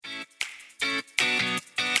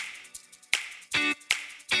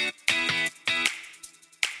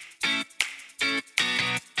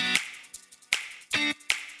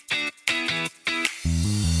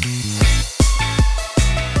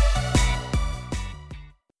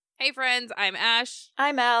Hey friends, I'm Ash.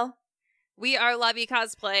 I'm Al. We are Lovey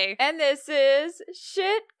Cosplay. And this is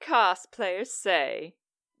Shit Cosplayers Say.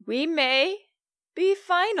 We may be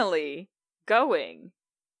finally going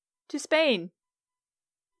to Spain.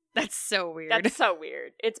 That's so weird. That's so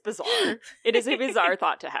weird. It's bizarre. It is a bizarre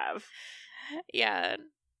thought to have. Yeah.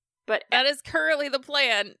 But that is currently the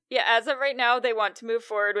plan. Yeah, as of right now, they want to move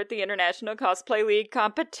forward with the International Cosplay League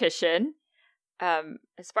competition.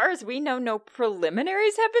 As far as we know, no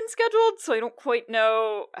preliminaries have been scheduled, so I don't quite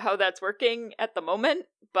know how that's working at the moment,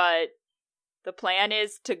 but the plan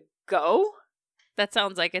is to go. That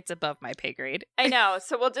sounds like it's above my pay grade. I know,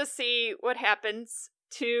 so we'll just see what happens.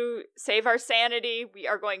 To save our sanity, we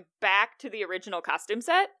are going back to the original costume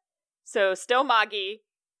set. So still Magi,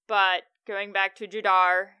 but going back to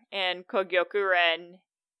Judar and Kogyoku-ren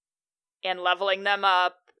and leveling them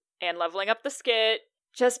up and leveling up the skit.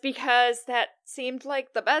 Just because that seemed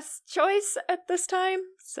like the best choice at this time,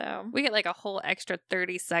 so. We get like a whole extra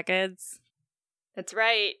 30 seconds. That's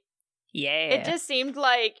right. Yeah. It just seemed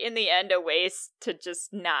like, in the end, a waste to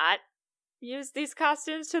just not use these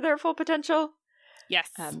costumes to their full potential. Yes.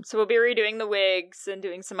 So we'll be redoing the wigs and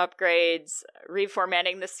doing some upgrades,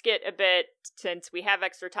 reformatting the skit a bit. Since we have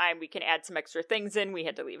extra time, we can add some extra things in we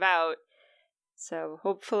had to leave out. So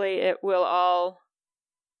hopefully it will all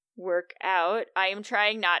work out. I am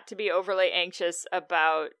trying not to be overly anxious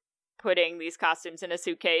about putting these costumes in a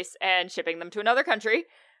suitcase and shipping them to another country,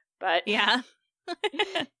 but yeah.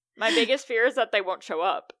 My biggest fear is that they won't show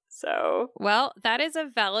up. So, well, that is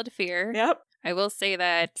a valid fear. Yep. I will say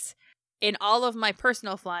that in all of my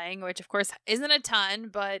personal flying, which of course isn't a ton,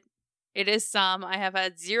 but it is some, I have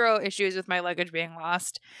had 0 issues with my luggage being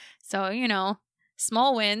lost. So, you know,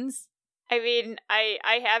 small wins. I mean,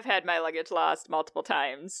 I have had my luggage lost multiple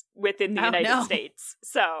times within the United States,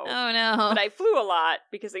 so. Oh, no. But I flew a lot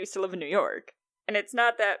because I used to live in New York. And it's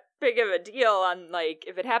not that big of a deal on, like,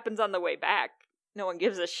 if it happens on the way back, no one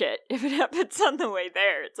gives a shit. If it happens on the way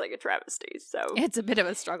there, it's like a travesty, so. It's a bit of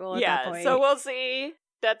a struggle at that point. Yeah, so we'll see.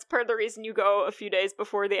 That's part of the reason you go a few days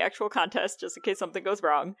before the actual contest, just in case something goes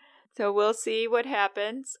wrong. So we'll see what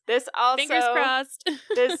happens. This also, fingers crossed.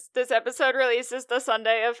 this episode releases the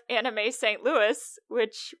Sunday of Anime St. Louis,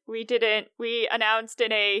 which we announced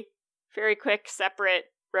in a very quick separate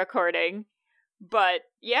recording. But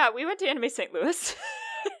yeah, we went to Anime St. Louis.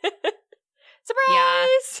 Surprise! Yeah.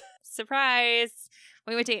 Surprise!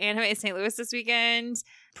 We went to Anime St. Louis this weekend.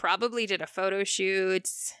 Probably did a photo shoot.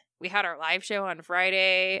 We had our live show on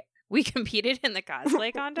Friday. We competed in the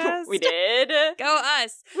cosplay contest. We did. Go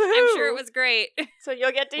us. Woo-hoo. I'm sure it was great. So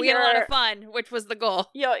you'll get to we hear... had a lot of fun, which was the goal.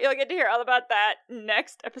 You'll get to hear all about that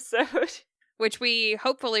next episode. Which we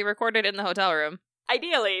hopefully recorded in the hotel room.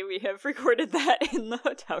 Ideally, we have recorded that in the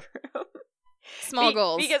hotel room. Small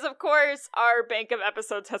goals. Because, of course, our bank of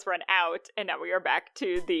episodes has run out, and now we are back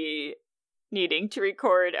to the needing to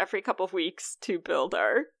record every couple of weeks to build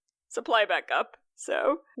our supply back up.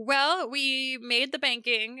 So, well, we made the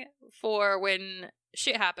banking for when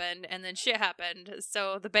shit happened, and then shit happened,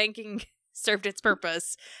 so the banking served its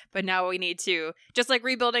purpose, but now we need to, just like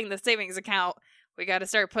rebuilding the savings account, we gotta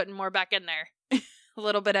start putting more back in there, a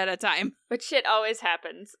little bit at a time. But shit always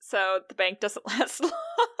happens, so the bank doesn't last long.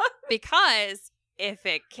 Because if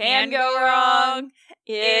it can go wrong,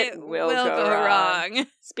 it will go wrong.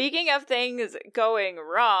 Speaking of things going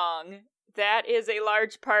wrong, that is a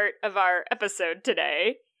large part of our episode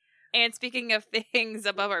today. And speaking of things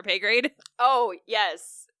above our pay grade. Oh,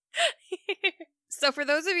 yes. So for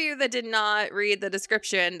those of you that did not read the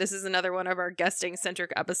description, this is another one of our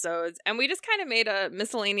guesting-centric episodes. And we just kind of made a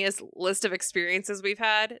miscellaneous list of experiences we've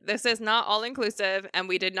had. This is not all-inclusive, and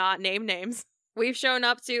we did not name names. We've shown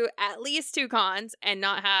up to at least 2 cons and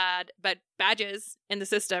not had but badges in the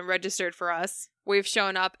system registered for us. We've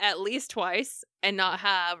shown up at least twice and not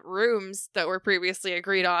have rooms that were previously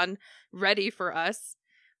agreed on ready for us.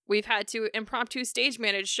 We've had to impromptu stage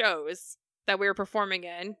manage shows that we were performing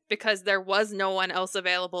in because there was no one else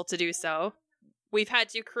available to do so. We've had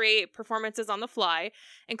to create performances on the fly,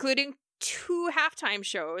 including 2 halftime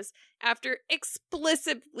shows after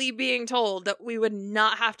explicitly being told that we would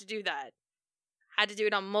not have to do that. Had to do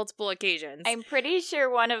it on multiple occasions. I'm pretty sure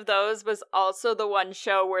one of those was also the one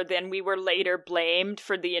show where then we were later blamed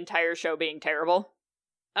for the entire show being terrible.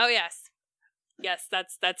 Oh, yes. Yes,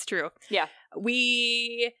 that's true. Yeah.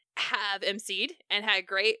 We have emceed and had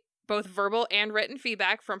great both verbal and written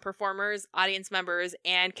feedback from performers, audience members,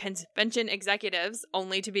 and convention executives,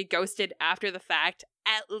 only to be ghosted after the fact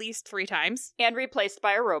at least 3 times. And replaced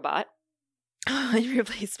by a robot.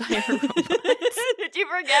 Replaced by a robot. Did you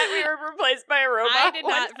forget we were replaced by a robot? I did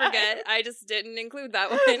not forget. I just didn't include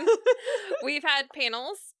that one. We've had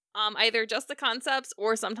panels either just the concepts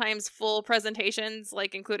or sometimes full presentations,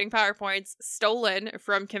 like including PowerPoints, stolen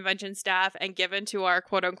from convention staff and given to our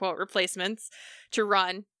quote-unquote replacements to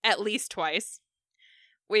run at least twice.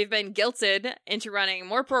 We've been guilted into running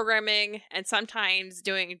more programming and sometimes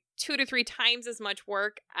doing 2 to 3 times as much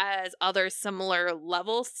work as other similar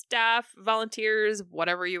level staff, volunteers,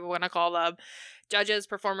 whatever you want to call them, judges,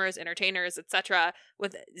 performers, entertainers, etc.,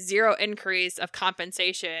 with zero increase of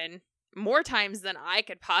compensation, more times than I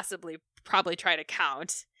could probably try to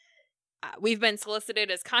count. We've been solicited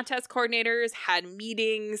as contest coordinators, had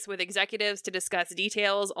meetings with executives to discuss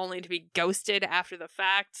details, only to be ghosted after the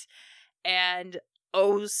fact, and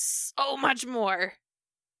oh, so much more.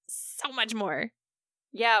 So much more.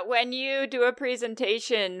 Yeah, when you do a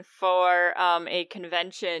presentation for a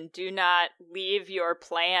convention, do not leave your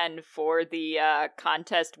plan for the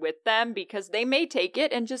contest with them, because they may take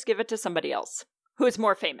it and just give it to somebody else who is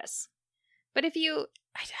more famous. But if you...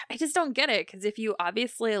 I just don't get it, because if you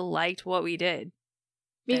obviously liked what we did,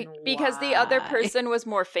 because the other person was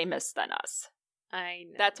more famous than us. I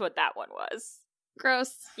know. That's what that one was.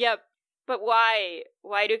 Gross. Yep. But why?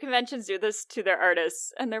 Why do conventions do this to their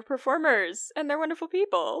artists and their performers and their wonderful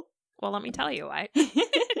people? Well, let me tell you why.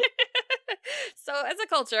 So, as a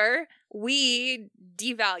culture, we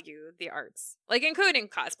devalue the arts, like including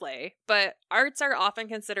cosplay, but arts are often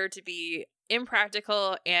considered to be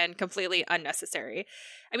impractical and completely unnecessary.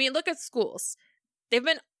 I mean, look at schools. They've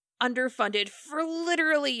been underfunded for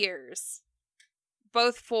literally years,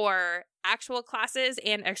 both for actual classes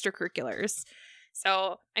and extracurriculars.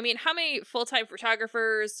 So, I mean, how many full-time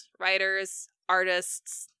photographers, writers,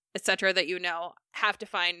 artists, etc. that you know have to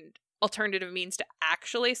find alternative means to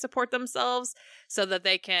actually support themselves so that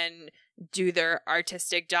they can do their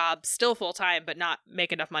artistic job still full-time but not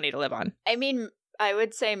make enough money to live on? I mean, I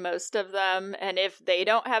would say most of them, and if they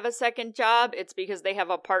don't have a second job, it's because they have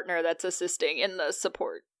a partner that's assisting in the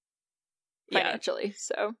support financially. Yeah.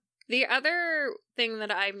 So the other thing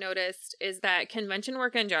that I've noticed is that convention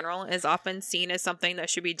work in general is often seen as something that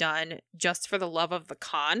should be done just for the love of the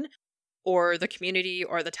con or the community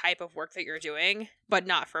or the type of work that you're doing, but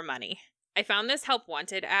not for money. I found this Help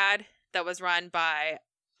Wanted ad that was run by,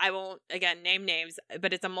 I won't, again, name names,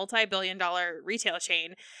 but it's a multi-billion-dollar retail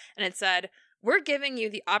chain, and it said, "We're giving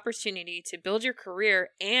you the opportunity to build your career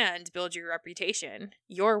and build your reputation.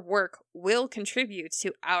 Your work will contribute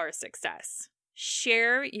to our success.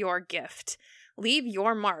 Share your gift. Leave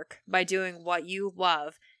your mark by doing what you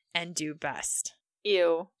love and do best."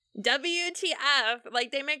 Ew. WTF?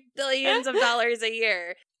 Like, they make billions of dollars a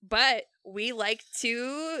year, but we like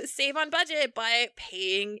to save on budget by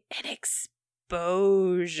paying an exposure.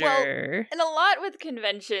 Well, and a lot with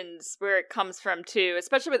conventions, where it comes from too,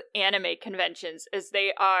 especially with anime conventions, is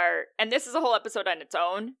they are, and this is a whole episode on its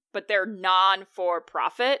own, but they're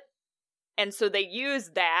non-for-profit. And so they use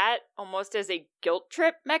that almost as a guilt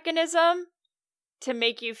trip mechanism to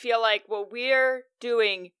make you feel like, well, we're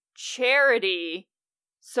doing charity,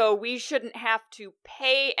 so we shouldn't have to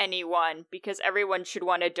pay anyone because everyone should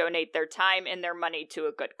want to donate their time and their money to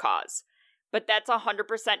a good cause. But that's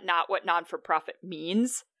 100% not what non-for-profit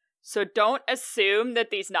means. So don't assume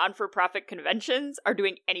that these non-for-profit conventions are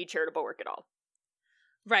doing any charitable work at all.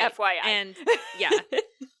 Right. FYI. And yeah,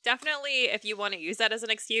 definitely if you want to use that as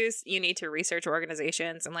an excuse, you need to research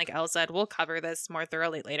organizations. And like Elle said, we'll cover this more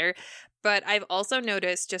thoroughly later. But I've also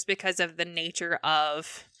noticed, just because of the nature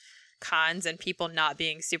of cons and people not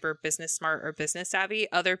being super business smart or business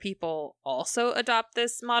savvy, other people also adopt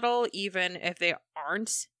this model, even if they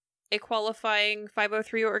aren't a qualifying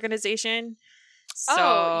 503 organization.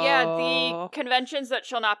 So, yeah, the conventions that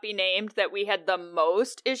shall not be named that we had the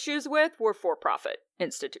most issues with were for-profit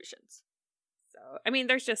institutions. So, I mean,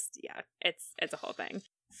 there's just, yeah, it's a whole thing.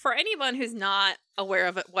 For anyone who's not aware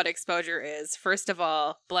of what exposure is, first of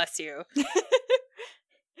all, bless you.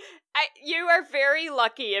 You are very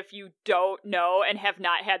lucky if you don't know and have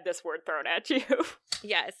not had this word thrown at you.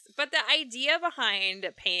 Yes, but the idea behind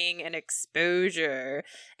paying an exposure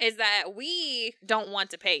is that we don't want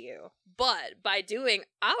to pay you, but by doing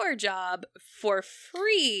our job for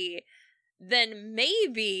free, then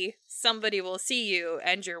maybe somebody will see you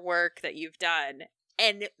and your work that you've done,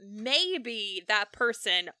 and maybe that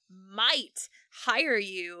person might hire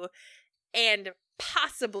you and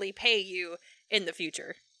possibly pay you in the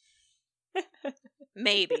future.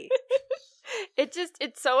 Maybe.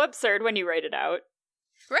 It's so absurd when you write it out.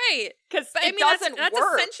 Right. Because it doesn't that's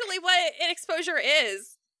work. essentially what an exposure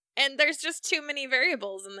is. And there's just too many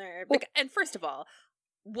variables in there. Well, and first of all,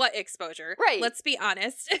 what exposure? Right. Let's be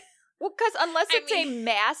honest. Well, because unless it's a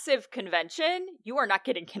massive convention, you are not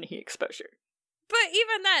getting any exposure. But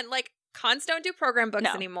even then, like, Cons don't do program books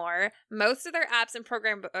No. anymore. Most of their apps and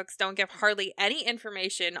program books don't give hardly any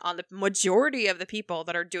information on the majority of the people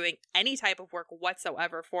that are doing any type of work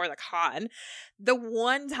whatsoever for the con. The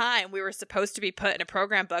one time we were supposed to be put in a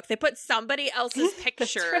program book, they put somebody else's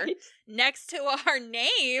picture right. next to our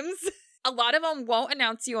names. A lot of them won't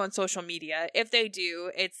announce you on social media. If they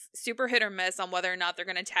do, it's super hit or miss on whether or not they're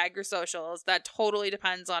going to tag your socials. That totally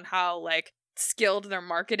depends on how, like, skilled their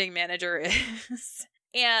marketing manager is.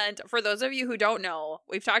 And for those of you who don't know,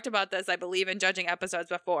 we've talked about this, I believe, in judging episodes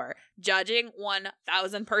before. Judging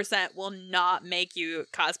 1000% will not make you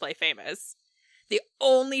cosplay famous. The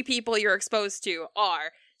only people you're exposed to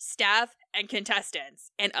are staff and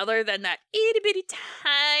contestants. And other than that itty bitty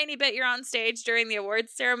tiny bit you're on stage during the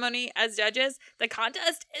awards ceremony as judges, the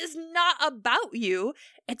contest is not about you.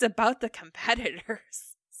 It's about the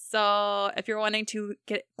competitors. So if you're wanting to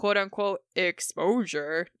get quote-unquote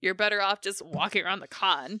exposure, you're better off just walking around the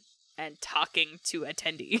con and talking to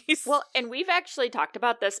attendees. Well, and we've actually talked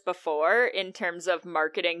about this before in terms of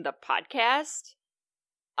marketing the podcast.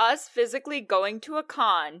 Us physically going to a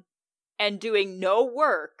con and doing no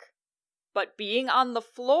work, but being on the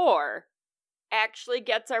floor actually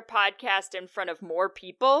gets our podcast in front of more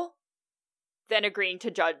people than agreeing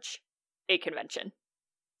to judge a convention.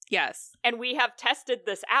 Yes. And we have tested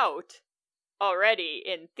this out already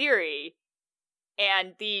in theory,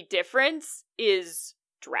 and the difference is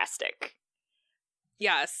drastic.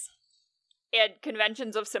 Yes. And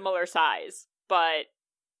conventions of similar size, but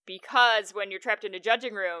because when you're trapped in a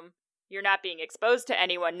judging room, you're not being exposed to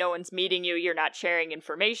anyone, no one's meeting you, you're not sharing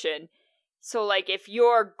information. So, like, if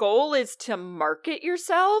your goal is to market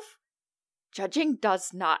yourself, judging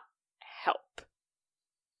does not help.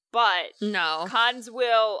 But no, cons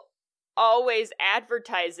will always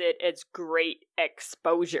advertise it as great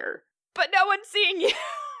exposure. But no one's seeing you.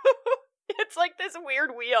 It's like this weird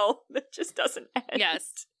wheel that just doesn't end.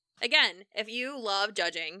 Yes. Again, if you love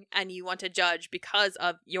judging and you want to judge because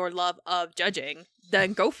of your love of judging,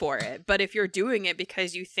 then go for it. But if you're doing it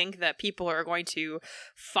because you think that people are going to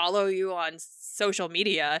follow you on social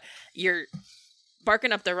media, you're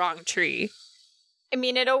barking up the wrong tree. I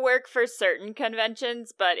mean, it'll work for certain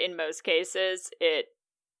conventions, but in most cases,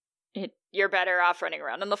 you're better off running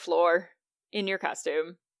around on the floor in your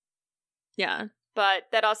costume. Yeah. But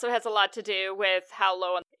that also has a lot to do with how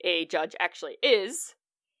low a judge actually is.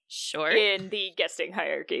 Sure. In the guesting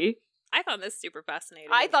hierarchy. I found this super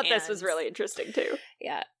fascinating. I thought this was really interesting, too.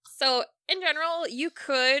 Yeah. So, in general, you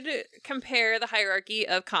could compare the hierarchy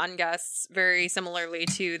of con guests very similarly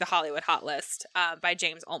to the Hollywood Hot List by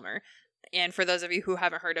James Ulmer. And for those of you who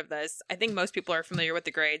haven't heard of this, I think most people are familiar with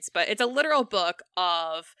the grades, but it's a literal book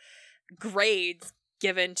of grades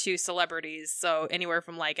given to celebrities. So anywhere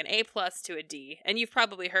from like an A+ to a D. And you've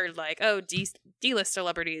probably heard like, oh, D-list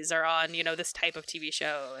celebrities are on, this type of TV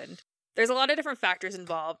show. And there's a lot of different factors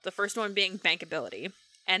involved. The first one being bankability.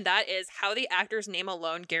 And that is how the actor's name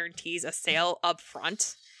alone guarantees a sale up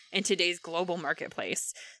front in today's global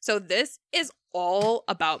marketplace. So this is all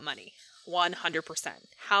about money. 100%.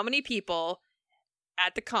 How many people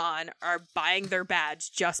at the con are buying their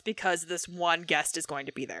badge just because this one guest is going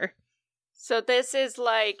to be there? So this is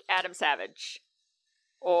like Adam Savage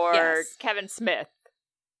or Yes. Kevin Smith.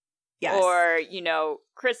 Yes. Or,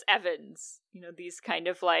 Chris Evans. These kind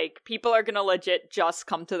of like people are going to legit just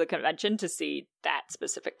come to the convention to see that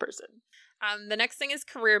specific person. The next thing is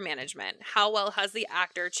career management. How well has the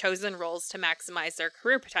actor chosen roles to maximize their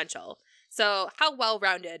career potential? So how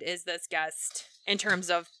well-rounded is this guest in terms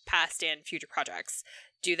of past and future projects?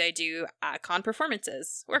 Do they do con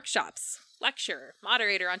performances, workshops, lecture,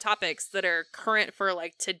 moderator on topics that are current for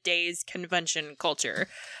like today's convention culture?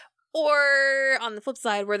 Or on the flip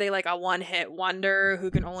side, were they like a one-hit wonder who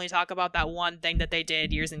can only talk about that one thing that they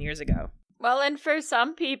did years and years ago? Well, and for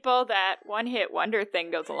some people, that one-hit wonder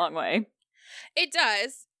thing goes a long way. It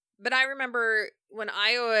does. But I remember when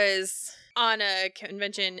I was on a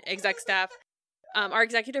convention exec staff, our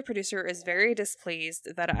executive producer is very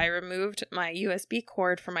displeased that I removed my USB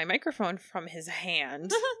cord from my microphone from his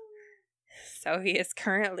hand. So he is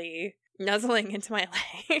currently nuzzling into my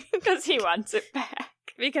leg. Because he wants it back.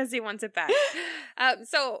 Because he wants it back.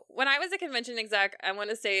 So when I was a convention exec, I want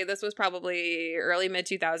to say this was probably early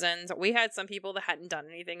mid-2000s. We had some people that hadn't done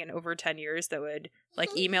anything in over 10 years that would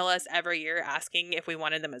like email us every year asking if we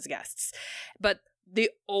wanted them as guests. But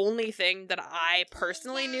the only thing that I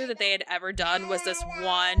personally knew that they had ever done was this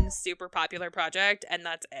one super popular project, and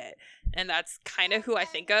that's it. And that's kind of who I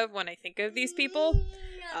think of when I think of these people.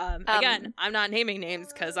 Again, I'm not naming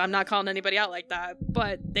names because I'm not calling anybody out like that,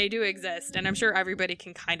 but they do exist, and I'm sure everybody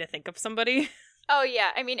can kind of think of somebody. Oh, yeah.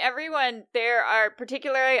 I mean, there are,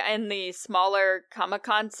 particularly in the smaller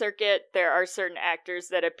Comic-Con circuit, there are certain actors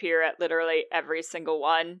that appear at literally every single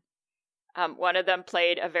one. One of them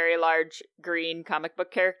played a very large green comic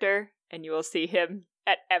book character, and you will see him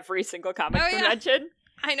at every single comic convention.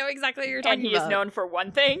 I know exactly what you're talking about. And he is known for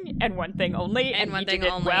one thing, and one thing only, and he did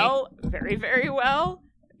it well, very, very well.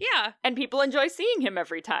 Yeah. And people enjoy seeing him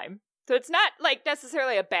every time. So it's not, like,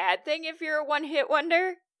 necessarily a bad thing if you're a one-hit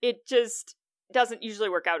wonder. It just doesn't usually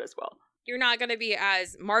work out as well. You're not going to be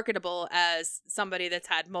as marketable as somebody that's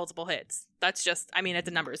had multiple hits. That's just, I mean, it's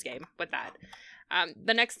a numbers game with that.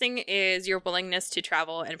 The next thing is your willingness to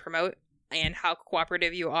travel and promote, and how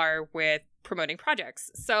cooperative you are with promoting projects.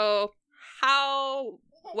 So how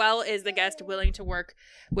well is the guest willing to work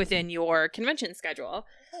within your convention schedule?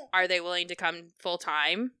 Are they willing to come full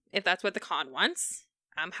time if that's what the con wants?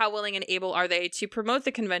 How willing and able are they to promote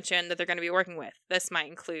the convention that they're going to be working with? This might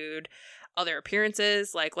include other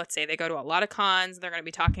appearances, like let's say they go to a lot of cons, they're going to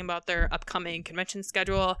be talking about their upcoming convention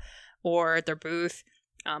schedule or their booth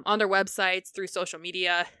on their websites, through social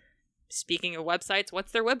media. Speaking of websites,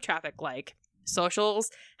 what's their web traffic like?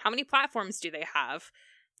 Socials, how many platforms do they have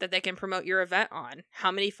that they can promote your event on?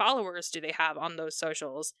 How many followers do they have on those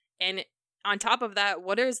socials? And on top of that,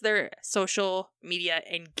 what is their social media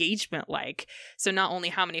engagement like? So not only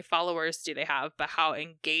how many followers do they have, but how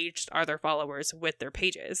engaged are their followers with their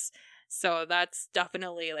pages? So that's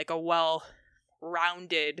definitely like a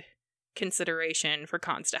well-rounded consideration for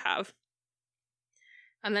cons to have.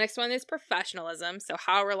 And the next one is professionalism. So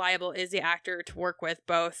how reliable is the actor to work with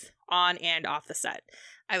both on and off the set?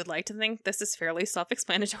 I would like to think this is fairly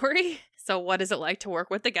self-explanatory. So what is it like to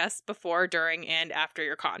work with the guests before, during, and after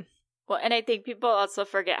your con? Well, and I think people also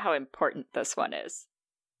forget how important this one is.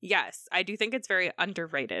 Yes, I do think it's very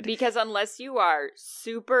underrated. Because unless you are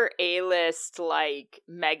super A-list, like,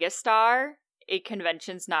 megastar, a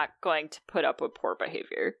convention's not going to put up with poor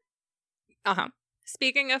behavior. Uh-huh.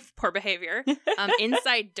 Speaking of poor behavior,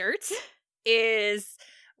 Inside Dirt is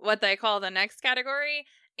what they call the next category.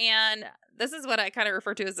 And this is what I kind of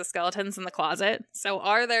refer to as the skeletons in the closet. So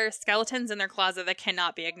are there skeletons in their closet that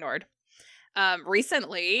cannot be ignored?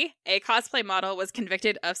 Recently, a cosplay model was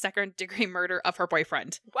convicted of second-degree murder of her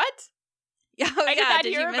boyfriend. What? Yeah, I did not did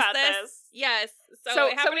hear you miss about this? Yes. So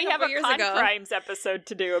we have a con crimes episode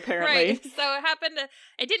to do, apparently. Right. So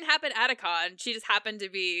it didn't happen at a con. She just happened to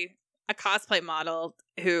be a cosplay model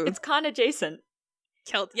who... It's con adjacent.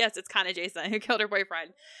 It's con adjacent, who killed her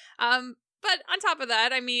boyfriend. But on top of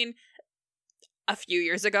that, I mean... A few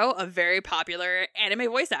years ago, a very popular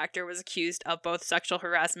anime voice actor was accused of both sexual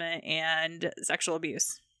harassment and sexual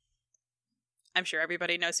abuse. I'm sure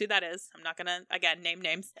everybody knows who that is. I'm not going to, again, name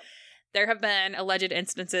names. There have been alleged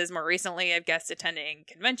instances more recently of guests attending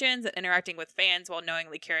conventions and interacting with fans while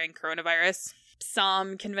knowingly carrying coronavirus.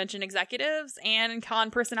 Some convention executives and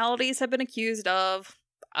con personalities have been accused of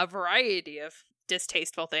a variety of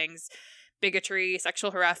distasteful things. Bigotry, sexual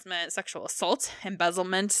harassment, sexual assault,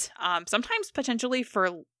 embezzlement, sometimes potentially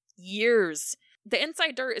for years. The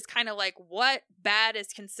Inside Dirt is kind of like, what bad is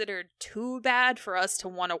considered too bad for us to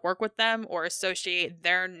want to work with them or associate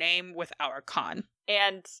their name with our con?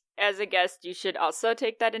 And as a guest, you should also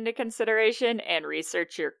take that into consideration and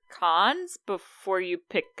research your cons before you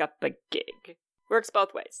pick up a gig. Works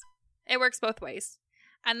both ways. It works both ways.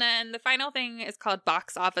 And then the final thing is called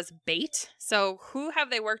box office bait. So who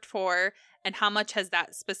have they worked for and how much has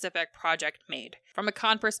that specific project made? From a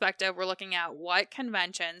con perspective, we're looking at what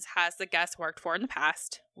conventions has the guest worked for in the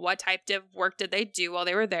past? What type of work did they do while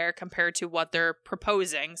they were there compared to what they're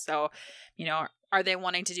proposing? So, are they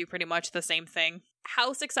wanting to do pretty much the same thing?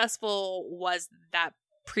 How successful was that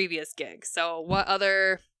previous gig? So what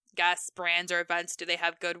other guests, brands, or events do they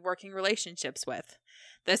have good working relationships with?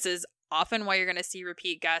 This is often why you're going to see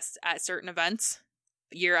repeat guests at certain events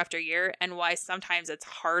year after year, and why sometimes it's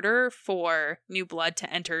harder for new blood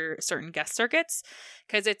to enter certain guest circuits,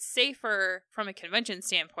 because it's safer from a convention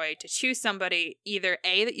standpoint to choose somebody either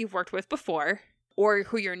A, that you've worked with before, or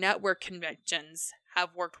who your network conventions have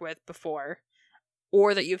worked with before,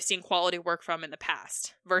 or that you've seen quality work from in the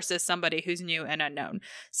past, versus somebody who's new and unknown.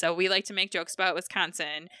 So we like to make jokes about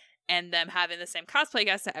Wisconsin and them having the same cosplay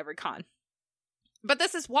guests at every con. But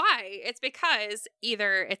this is why. It's because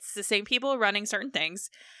either it's the same people running certain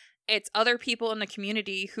things, it's other people in the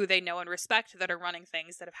community who they know and respect that are running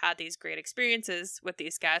things that have had these great experiences with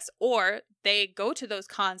these guests, or they go to those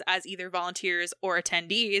cons as either volunteers or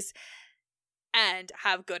attendees and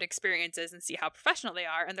have good experiences and see how professional they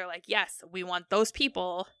are. And they're like, yes, we want those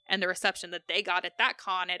people and the reception that they got at that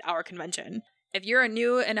con at our convention. If you're a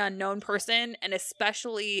new and unknown person, and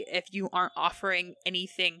especially if you aren't offering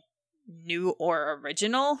anything new or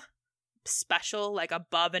original, special, like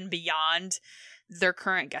above and beyond their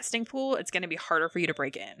current guesting pool, it's going to be harder for you to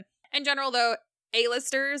break in. In general, though,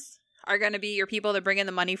 A-listers are going to be your people that bring in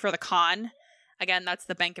the money for the con. Again, that's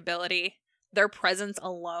the bankability. Their presence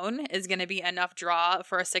alone is going to be enough draw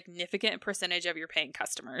for a significant percentage of your paying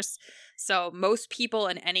customers. So most people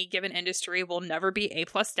in any given industry will never be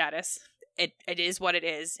A+ status. It is what it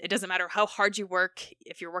is. It doesn't matter how hard you work,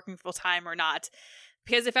 if you're working full time or not.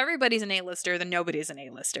 Because if everybody's an A-lister, then nobody's an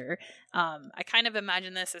A-lister. I kind of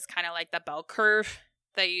imagine this as kind of like the bell curve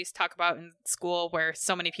that you used to talk about in school where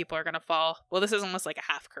so many people are going to fall. Well, this is almost like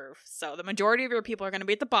a half curve. So the majority of your people are going to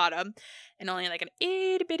be at the bottom and only like an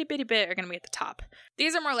itty bitty bit are going to be at the top.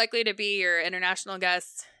 These are more likely to be your international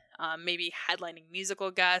guests, maybe headlining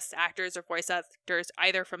musical guests, actors or voice actors,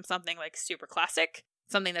 either from something like super classic,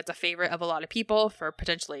 something that's a favorite of a lot of people for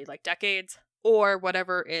potentially like decades, or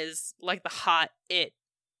whatever is like the hot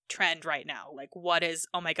trend right now. Like what is,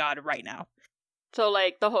 oh my God, right now. So,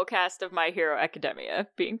 like, the whole cast of My Hero Academia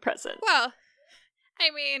being present. Well, I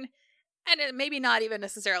mean, and it maybe not even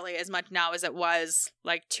necessarily as much now as it was,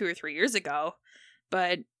 like, 2 or 3 years ago.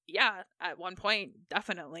 But, yeah, at one point,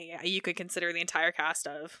 definitely, you could consider the entire cast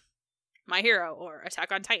of My Hero or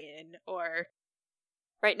Attack on Titan or...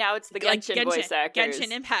 Right now, it's the Genshin voice actors.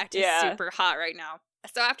 Genshin Impact is super hot right now.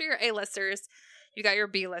 So, after your A-listers, you got your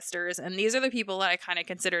B-listers, and these are the people that I kind of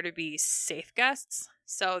consider to be safe guests.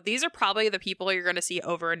 So these are probably the people you're going to see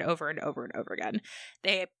over and over and over and over again.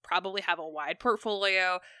 They probably have a wide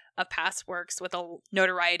portfolio of past works with a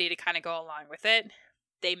notoriety to kind of go along with it.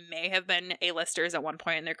 They may have been A-listers at one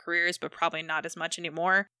point in their careers, but probably not as much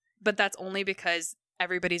anymore. But that's only because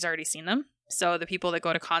everybody's already seen them. So the people that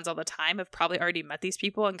go to cons all the time have probably already met these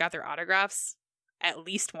people and got their autographs at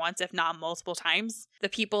least once, if not multiple times. The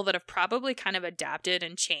people that have probably kind of adapted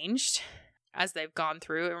and changed as they've gone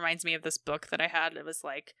through. It reminds me of this book that I had. It was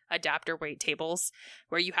like adapter weight tables,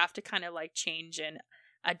 where you have to kind of like change and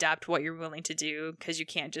adapt what you're willing to do because you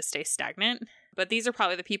can't just stay stagnant. But these are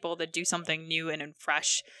probably the people that do something new and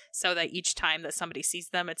fresh so that each time that somebody sees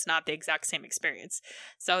them, it's not the exact same experience.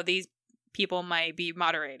 So these people might be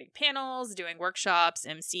moderating panels, doing workshops,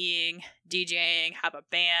 emceeing, DJing, have a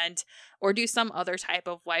band, or do some other type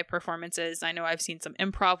of live performances. I know I've seen some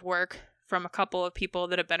improv work from a couple of people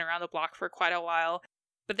that have been around the block for quite a while,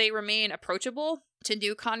 but they remain approachable to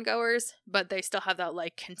new con goers, but they still have that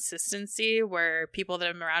like consistency where people that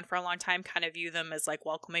have been around for a long time kind of view them as like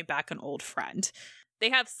welcoming back an old friend.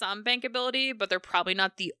 They have some bankability, but they're probably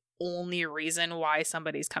not the only reason why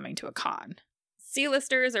somebody's coming to a con.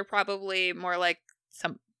 C-listers are probably more like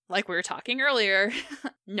like we were talking earlier,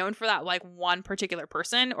 known for that like one particular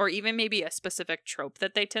person or even maybe a specific trope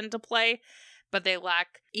that they tend to play, but they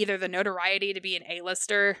lack either the notoriety to be an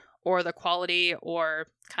A-lister or the quality or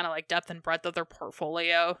kind of like depth and breadth of their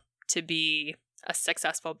portfolio to be a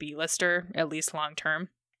successful B-lister, at least long term.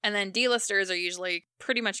 And then D-listers are usually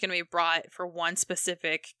pretty much going to be brought for one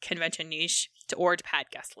specific convention niche or to pad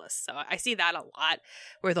guest lists. So I see that a lot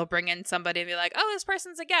where they'll bring in somebody and be like, oh, this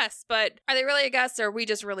person's a guest, but are they really a guest, or we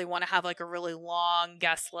just really want to have like a really long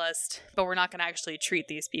guest list, but we're not going to actually treat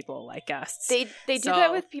these people like guests. They do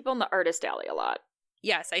that with people in the artist alley a lot.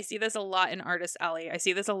 Yes, I see this a lot in Artist Alley. I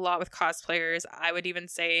see this a lot with cosplayers. I would even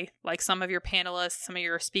say like some of your panelists, some of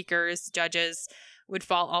your speakers, judges would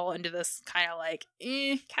fall all into this kind of like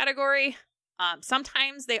category.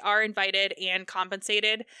 Sometimes they are invited and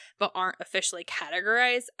compensated, but aren't officially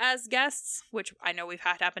categorized as guests, which I know we've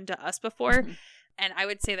had happen to us before. And I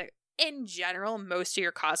would say that in general, most of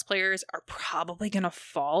your cosplayers are probably going to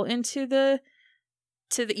fall into the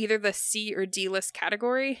either the C or D list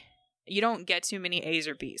category. You don't get too many A's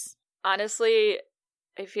or B's. Honestly,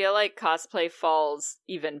 I feel like cosplay falls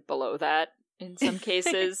even below that in some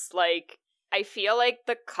cases. Like, I feel like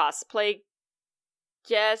the cosplay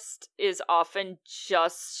guest is often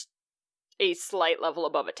just a slight level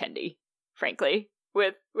above attendee, frankly,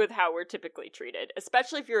 with how we're typically treated,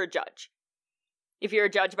 especially if you're a judge. If you're a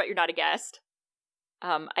judge but you're not a guest,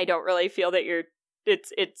 I don't really feel that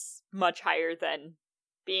it's much higher than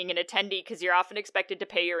being an attendee, because you're often expected to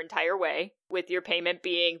pay your entire way, with your payment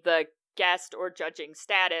being the guest or judging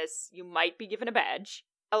status. You might be given a badge.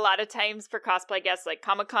 A lot of times for cosplay guests, like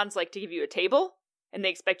Comic-Cons like to give you a table, and they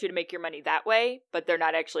expect you to make your money that way, but they're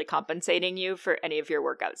not actually compensating you for any of your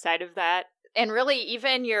work outside of that. And really,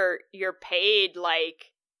 even your paid,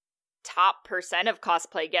 like, top % of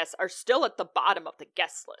cosplay guests are still at the bottom of the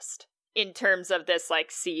guest list in terms of this,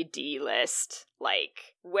 like, C-D list,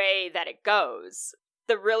 like, way that it goes.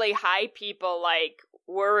 The really high people like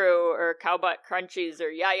Wuru or Cowbutt Crunchies or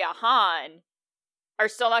Yaya Han are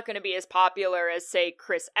still not going to be as popular as, say,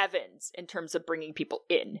 Chris Evans in terms of bringing people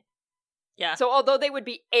in. Yeah. So although they would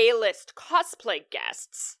be A-list cosplay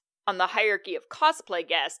guests on the hierarchy of cosplay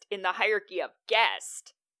guest, in the hierarchy of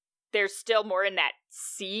guest, they're still more in that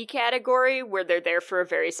C category where they're there for a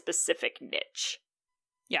very specific niche.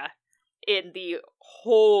 Yeah. In the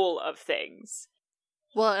whole of things.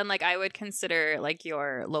 Well, and like I would consider like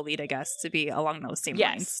your Lolita guests to be along those same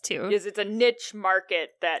lines too. Because it's a niche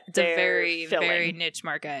market that it's a they're very, filling. very niche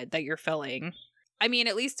market that you're filling. I mean,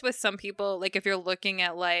 at least with some people, like if you're looking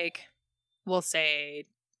at like, we'll say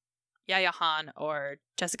Yaya Han or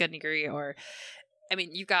Jessica Nigiri, or I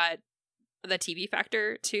mean, you got the TV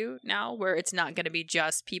factor too now, where it's not going to be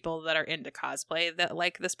just people that are into cosplay that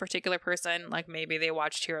like this particular person. Like maybe they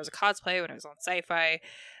watched Heroes of Cosplay when it was on Sci-Fi,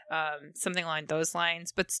 something along those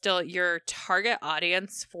lines. But still, your target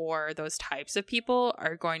audience for those types of people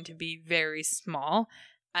are going to be very small.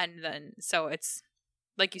 And then, so it's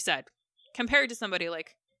like you said, compared to somebody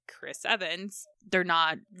like Chris Evans, they're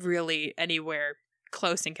not really anywhere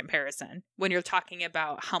close in comparison when you're talking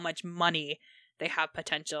about how much money they have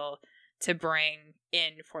potential to bring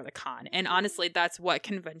in for the con. And honestly, that's what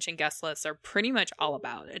convention guest lists are pretty much all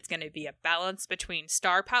about. It's going to be a balance between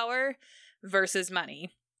star power versus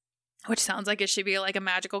money, which sounds like it should be like a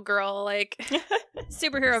magical girl, like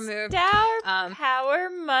superhero move. Star power,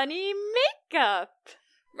 money, makeup.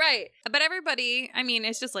 Right. But everybody, I mean,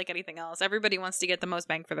 it's just like anything else. Everybody wants to get the most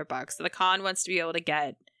bang for their buck. So the con wants to be able to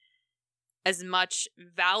get as much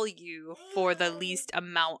value for the least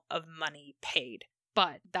amount of money paid.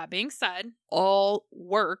 But that being said, all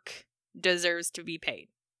work deserves to be paid.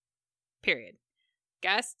 Period.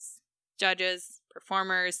 Guests, judges,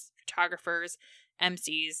 performers, photographers,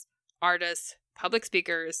 MCs, artists, public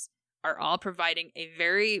speakers are all providing a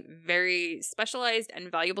very, very specialized and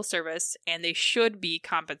valuable service, and they should be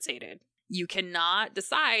compensated. You cannot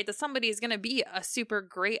decide that somebody is going to be a super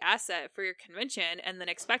great asset for your convention and then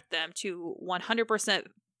expect them to 100%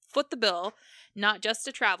 foot the bill, not just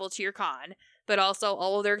to travel to your con, but also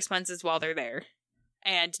all of their expenses while they're there,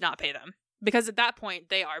 and not pay them. Because at that point,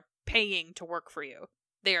 they are paying to work for you.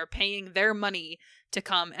 They are paying their money to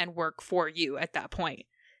come and work for you at that point.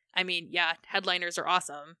 I mean, yeah, headliners are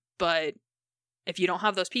awesome, but if you don't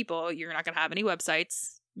have those people, you're not going to have any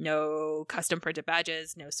websites, no custom printed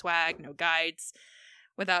badges, no swag, no guides.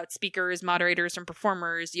 Without speakers, moderators, and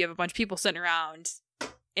performers, you have a bunch of people sitting around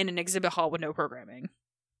in an exhibit hall with no programming.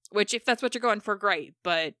 Which, if that's what you're going for, great.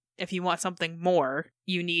 But if you want something more,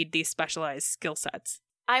 you need these specialized skill sets.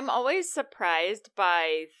 I'm always surprised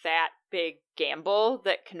by that big gamble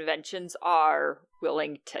that conventions are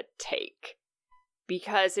willing to take.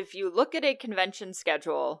 Because if you look at a convention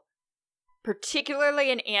schedule,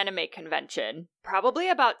 particularly an anime convention, probably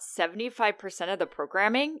about 75% of the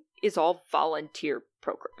programming is all volunteer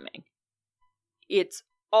programming. It's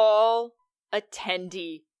all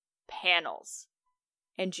attendee panels.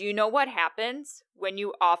 And do you know what happens when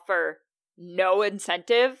you offer no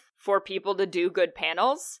incentive for people to do good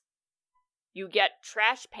panels? You get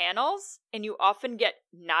trash panels, and you often get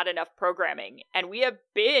not enough programming. And we have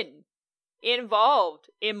been involved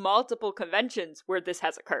in multiple conventions where this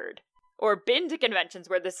has occurred. Or been to conventions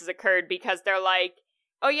where this has occurred because they're like,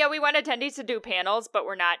 oh yeah, we want attendees to do panels, but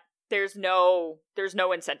we're not, there's no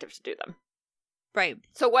incentive to do them. Right.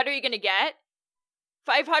 So what are you going to get?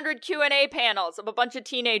 500 Q&A panels of a bunch of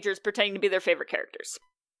teenagers pretending to be their favorite characters.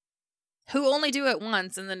 Who only do it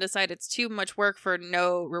once and then decide it's too much work for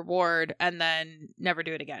no reward and then never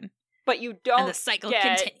do it again. But you don't and the cycle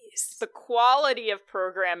get continues. The quality of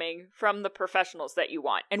programming from the professionals that you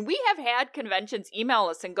want. And we have had conventions email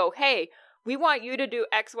us and go, hey, we want you to do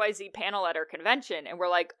XYZ panel at our convention. And we're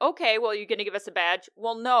like, okay, well, you're going to give us a badge?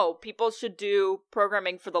 Well, no, people should do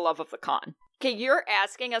programming for the love of the con. Okay, you're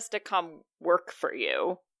asking us to come work for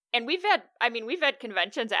you. And we've had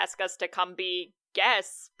conventions ask us to come be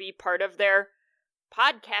guests, be part of their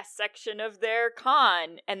podcast section of their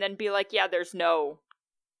con, and then be like, yeah, there's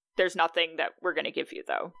nothing that we're going to give you,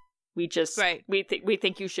 though. We just, right. we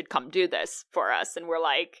think you should come do this for us. And we're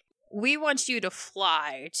like, we want you to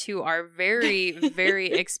fly to our very,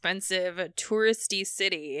 very expensive touristy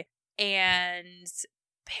city and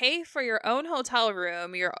pay for your own hotel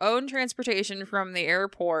room, your own transportation from the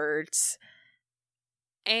airport,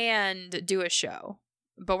 and do a show.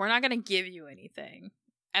 But we're not going to give you anything.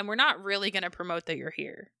 And we're not really going to promote that you're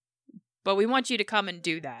here. But we want you to come and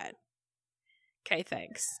do that. Okay,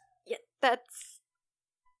 thanks. Yeah,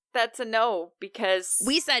 that's a no, because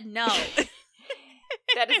we said no.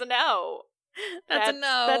 That is a no. That's a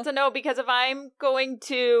no. That's a no, because if I'm going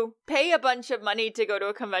to pay a bunch of money to go to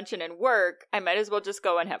a convention and work, I might as well just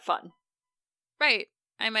go and have fun. Right.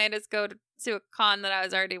 I might just go to a con that I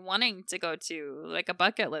was already wanting to go to, like a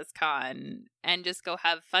bucket list con, and just go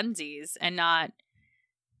have funsies and not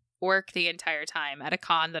work the entire time at a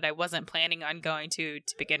con that I wasn't planning on going to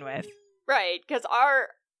begin with. Right, because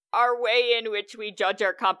our way in which we judge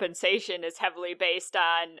our compensation is heavily based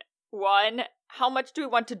on, one, how much do we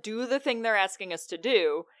want to do the thing they're asking us to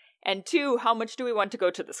do, and two, how much do we want to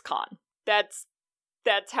go to this con? That's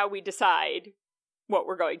how we decide what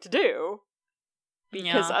we're going to do.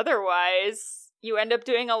 Because otherwise, you end up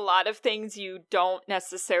doing a lot of things you don't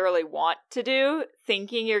necessarily want to do,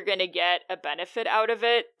 thinking you're going to get a benefit out of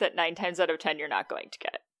it that 9 times out of 10 you're not going to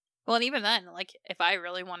get. Well, and even then, like, if I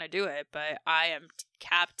really want to do it, but I am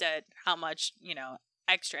capped at how much,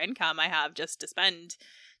 extra income I have just to spend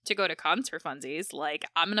to go to cons for funsies, like,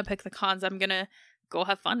 I'm going to pick the cons I'm going to go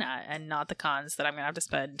have fun at and not the cons that I'm going to have to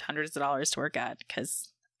spend hundreds of dollars to work at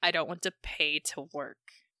because I don't want to pay to work.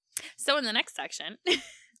 So in the next section,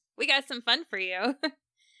 we got some fun for you.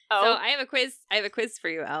 Oh. So I have a quiz for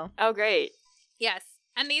you, Elle. Oh, great. Yes.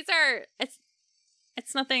 And these are,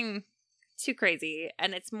 it's nothing too crazy.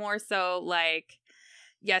 And it's more so like,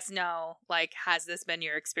 yes, no, like, has this been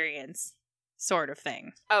your experience sort of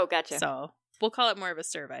thing. Oh, gotcha. So we'll call it more of a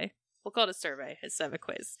survey. We'll call it a survey instead of a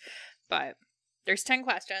quiz. But there's 10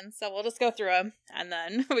 questions, so we'll just go through them, and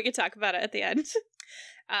then we can talk about it at the end.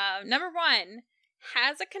 Number 1,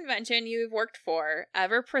 has a convention you've worked for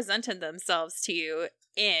ever presented themselves to you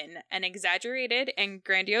in an exaggerated and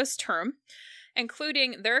grandiose term,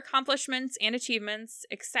 including their accomplishments and achievements,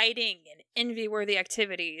 exciting and envy-worthy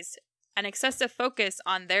activities, an excessive focus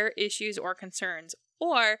on their issues or concerns,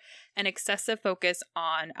 or an excessive focus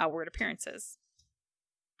on outward appearances?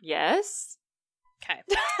 Yes. Okay.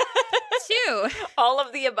 2. All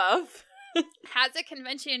of the above. Has a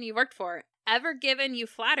convention you worked for ever given you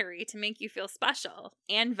flattery to make you feel special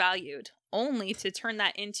and valued, only to turn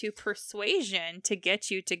that into persuasion to get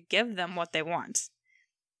you to give them what they want?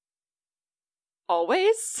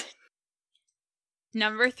 Always.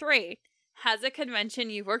 Number 3. Has a convention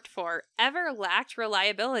you worked for ever lacked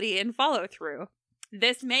reliability and follow-through?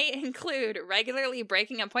 This may include regularly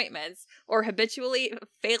breaking appointments or habitually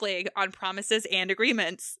failing on promises and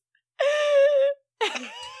agreements.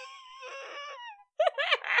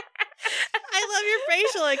 I love your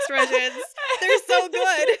facial expressions. They're so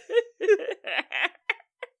good.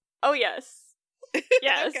 Oh, yes.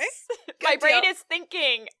 Yes. Okay. My brain is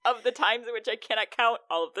thinking of the times in which I cannot count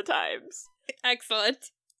all of the times.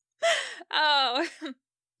 Excellent. Oh,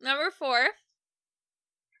 number 4.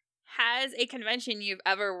 Has a convention you've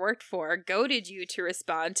ever worked for goaded you to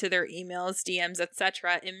respond to their emails, DMs,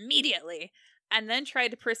 etc. immediately, and then tried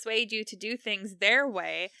to persuade you to do things their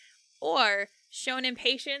way, or shown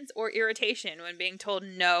impatience or irritation when being told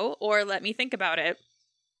no or let me think about it?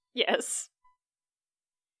 Yes.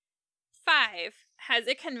 5. Has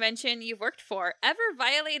a convention you've worked for ever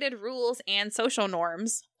violated rules and social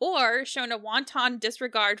norms, or shown a wanton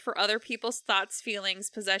disregard for other people's thoughts, feelings,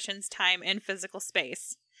 possessions, time, and physical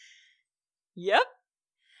space? Yep.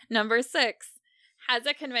 Number 6. Has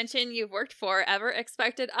a convention you've worked for ever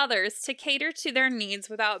expected others to cater to their needs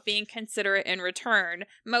without being considerate in return,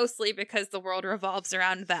 mostly because the world revolves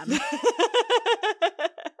around them?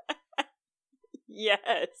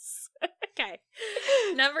 Yes. Okay.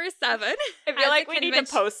 Number 7. I feel like we need to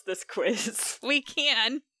post this quiz. We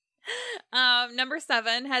can. Number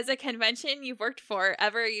 7. Has a convention you've worked for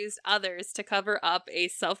ever used others to cover up a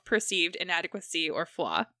self-perceived inadequacy or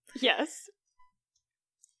flaw? Yes.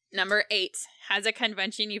 Number 8. Has a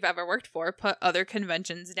convention you've ever worked for put other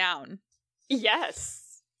conventions down?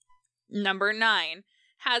 Yes. Number 9.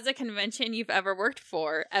 Has a convention you've ever worked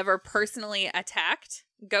for ever personally attacked,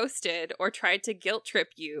 ghosted, or tried to guilt trip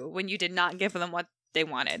you when you did not give them what they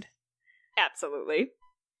wanted? Absolutely.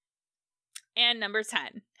 And number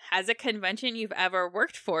 10. Has a convention you've ever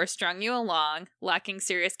worked for strung you along, lacking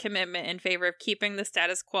serious commitment in favor of keeping the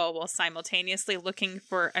status quo while simultaneously looking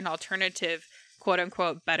for an alternative,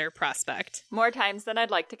 quote-unquote, better prospect? More times than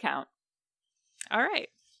I'd like to count. All right.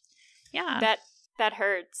 Yeah. That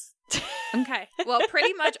hurts. Okay. Well,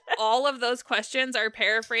 pretty much all of those questions are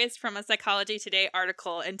paraphrased from a Psychology Today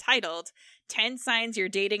article entitled 10 Signs You're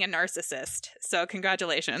Dating a Narcissist. So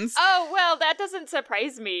congratulations. Oh, well, that doesn't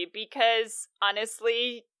surprise me because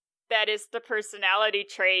honestly, that is the personality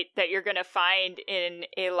trait that you're going to find in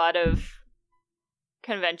a lot of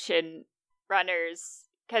convention runners.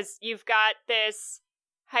 Because you've got this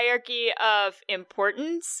hierarchy of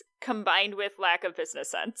importance combined with lack of business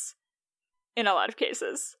sense in a lot of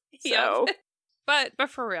cases. So, but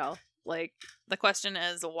for real, like, the question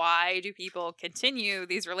is, why do people continue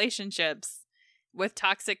these relationships with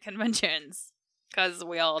toxic conventions Because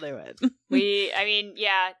we all do it.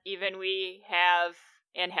 Even we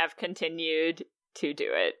have continued to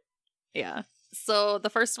do it. Yeah. So the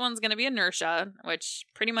first one's going to be inertia, which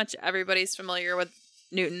pretty much everybody's familiar with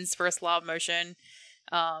Newton's first law of motion.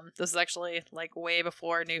 This is actually like way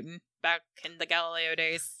before Newton, back in the Galileo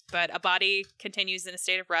days. But a body continues in a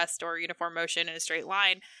state of rest or uniform motion in a straight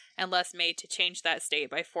line unless made to change that state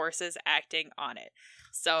by forces acting on it.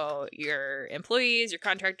 So your employees, your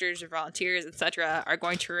contractors, your volunteers, etc. are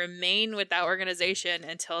going to remain with that organization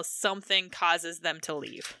until something causes them to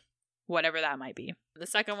leave, whatever that might be. The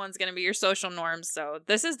second one's going to be your social norms. So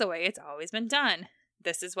this is the way it's always been done.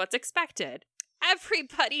 This is what's expected.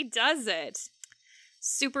 Everybody does it.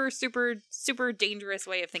 Super, super, super dangerous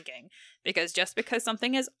way of thinking. Because just because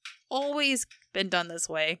something has always been done this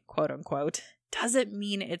way, quote unquote, doesn't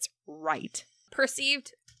mean it's right.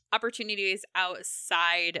 Perceived opportunities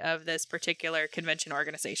outside of this particular convention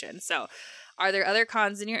organization. So, are there other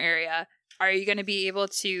cons in your area? Are you going to be able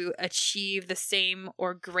to achieve the same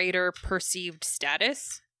or greater perceived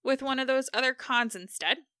status with one of those other cons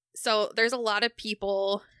instead? So, there's a lot of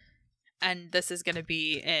people, and this is going to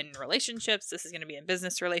be in relationships, this is going to be in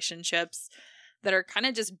business relationships, that are kind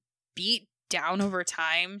of just beat down over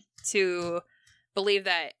time to believe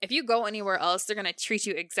that if you go anywhere else, they're going to treat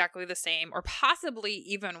you exactly the same or possibly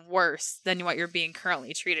even worse than what you're being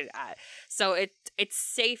currently treated at. So it's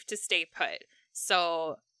safe to stay put.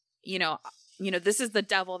 So, this is the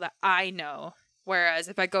devil that I know. Whereas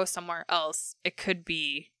if I go somewhere else, it could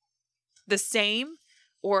be the same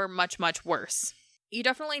or much, much worse. You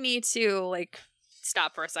definitely need to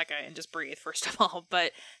stop for a second and just breathe, first of all,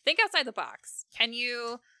 but think outside the box. Can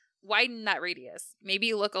you widen that radius?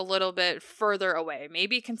 Maybe look a little bit further away.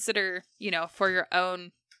 Maybe consider, for your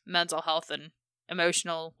own mental health and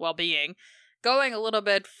emotional well-being, going a little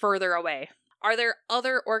bit further away. Are there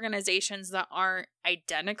other organizations that aren't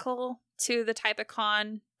identical to the type of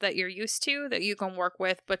con that you're used to that you can work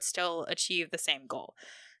with but still achieve the same goal?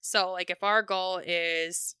 So, if our goal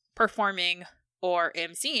is performing or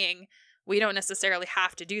emceeing, we don't necessarily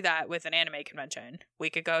have to do that with an anime convention.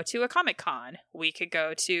 We could go to a Comic Con. We could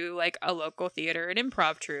go to a local theater and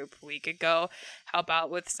improv troupe. We could go help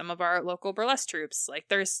out with some of our local burlesque troupes.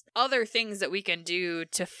 There's other things that we can do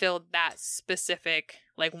to fill that specific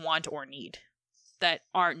want or need that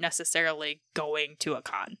aren't necessarily going to a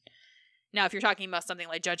con. Now, if you're talking about something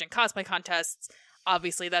like judging cosplay contests,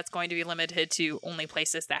 obviously that's going to be limited to only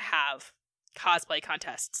places that have cosplay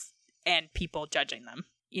contests and people judging them.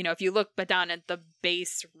 If you look down at the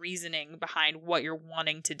base reasoning behind what you're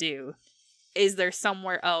wanting to do, is there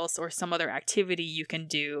somewhere else or some other activity you can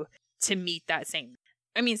do to meet that same?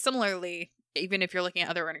 Similarly, even if you're looking at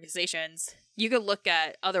other organizations, you could look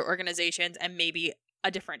at other organizations and maybe a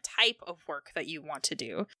different type of work that you want to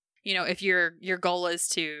do. If your goal is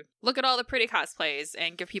to look at all the pretty cosplays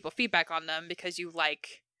and give people feedback on them because you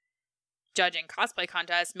like judging cosplay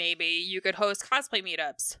contests, maybe you could host cosplay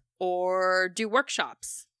meetups or do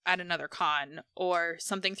workshops at another con or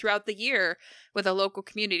something throughout the year with a local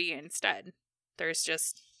community instead.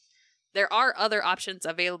 There are other options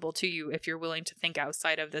available to you if you're willing to think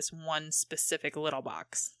outside of this one specific little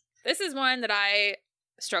box. This is one that I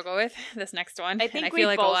struggle with, this next one. I think we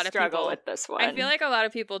both struggle with this one. I feel like a lot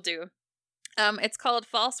of people do. It's called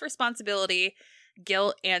false responsibility,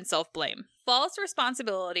 guilt, and self-blame. False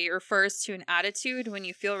responsibility refers to an attitude when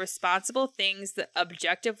you feel responsible things that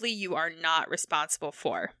objectively you are not responsible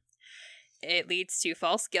for. It leads to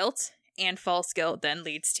false guilt, and false guilt then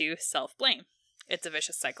leads to self-blame. It's a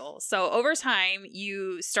vicious cycle. So over time,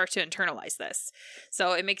 you start to internalize this.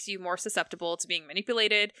 So it makes you more susceptible to being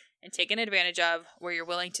manipulated and taken advantage of, where you're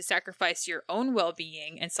willing to sacrifice your own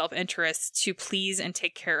well-being and self-interest to please and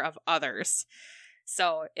take care of others.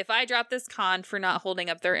 So if I drop this con for not holding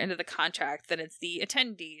up their end of the contract, then it's the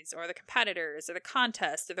attendees or the competitors or the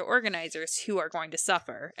contest or the organizers who are going to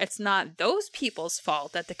suffer. It's not those people's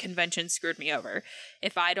fault that the convention screwed me over.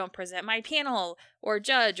 If I don't present my panel or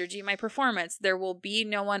judge or do my performance, there will be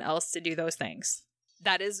no one else to do those things.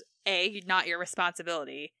 That is A, not your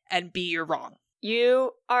responsibility, and B, you're wrong.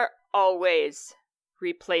 You are always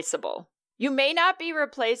replaceable. You may not be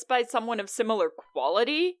replaced by someone of similar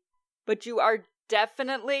quality, but you are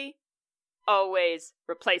definitely always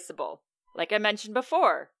replaceable. Like I mentioned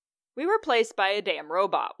before, we were replaced by a damn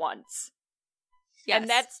robot once. Yes. And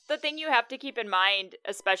that's the thing you have to keep in mind,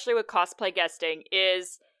 especially with cosplay guesting,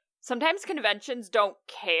 is sometimes conventions don't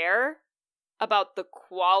care about the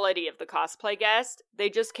quality of the cosplay guest. They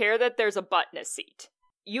just care that there's a butt in a seat.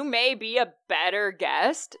 You may be a better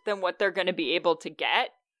guest than what they're going to be able to get,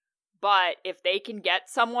 but if they can get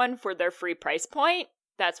someone for their free price point,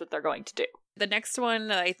 that's what they're going to do. The next one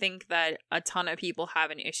that I think that a ton of people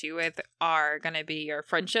have an issue with are going to be your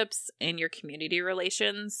friendships and your community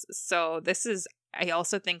relations. So this is, I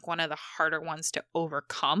also think, one of the harder ones to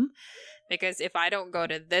overcome, because if I don't go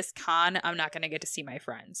to this con, I'm not going to get to see my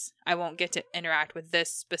friends. I won't get to interact with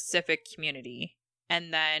this specific community.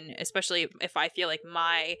 And then especially if I feel like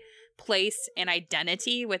my place and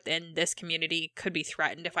identity within this community could be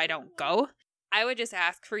threatened if I don't go, I would just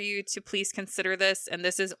ask for you to please consider this, and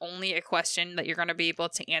this is only a question that you're going to be able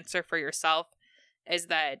to answer for yourself, is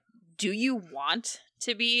that do you want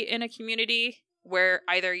to be in a community where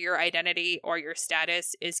either your identity or your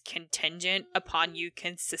status is contingent upon you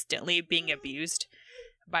consistently being abused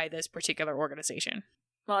by this particular organization?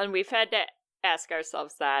 Well, and we've had to ask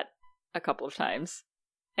ourselves that a couple of times,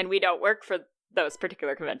 and we don't work for those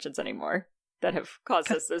particular conventions anymore that have caused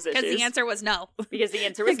us those issues. Because the answer was no. Because the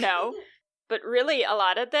answer was no. But really, a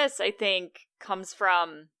lot of this, I think, comes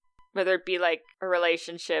from whether it be like a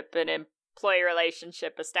relationship, an employee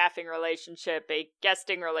relationship, a staffing relationship, a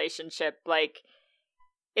guesting relationship. Like,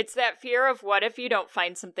 it's that fear of what if you don't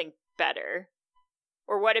find something better?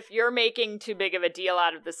 Or what if you're making too big of a deal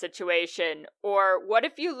out of the situation? Or what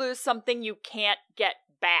if you lose something you can't get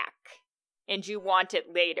back and you want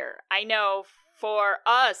it later? I know for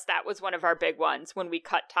us, that was one of our big ones when we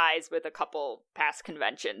cut ties with a couple past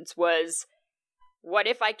conventions was, what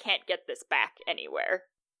if I can't get this back anywhere?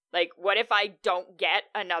 Like, what if I don't get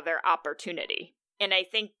another opportunity? And I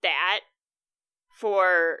think that,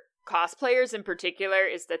 for cosplayers in particular,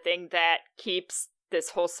 is the thing that keeps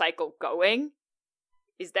this whole cycle going,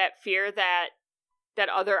 is that fear that that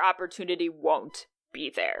other opportunity won't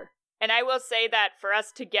be there. And I will say that for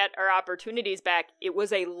us to get our opportunities back, it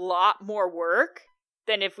was a lot more work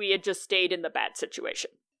than if we had just stayed in the bad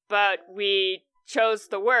situation. But we chose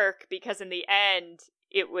the work because in the end,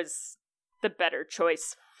 it was the better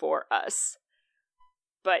choice for us.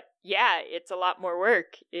 But yeah, it's a lot more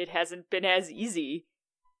work. It hasn't been as easy.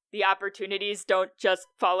 The opportunities don't just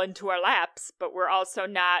fall into our laps, but we're also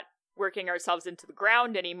not working ourselves into the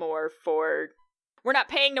ground anymore we're not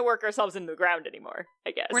paying to work ourselves into the ground anymore,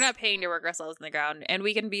 I guess. We're not paying to work ourselves in the ground, and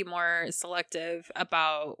we can be more selective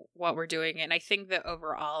about what we're doing. And I think that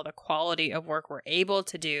overall, the quality of work we're able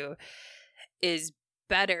to do is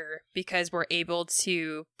better because we're able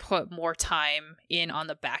to put more time in on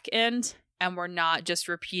the back end, and we're not just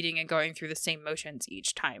repeating and going through the same motions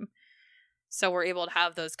each time. So we're able to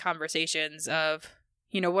have those conversations of,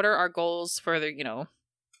 what are our goals for the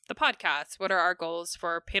podcast? What are our goals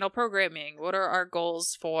for panel programming? What are our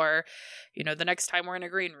goals for, the next time we're in a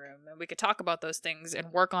green room? And we could talk about those things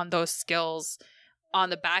and work on those skills on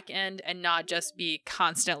the back end and not just be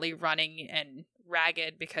constantly running and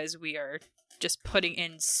ragged because we are just putting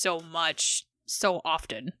in so much so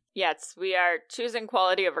often. Yes, we are choosing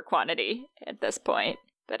quality over quantity at this point.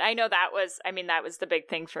 But I know that was the big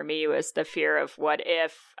thing for me, was the fear of what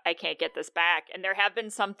if I can't get this back? And there have been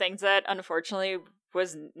some things that unfortunately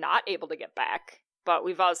was not able to get back. But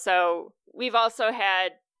we've also had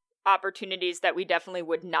opportunities that we definitely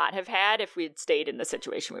would not have had if we had stayed in the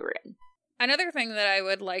situation we were in. Another thing that I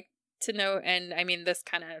would like to note, and this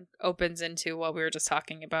kind of opens into what we were just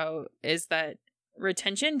talking about, is that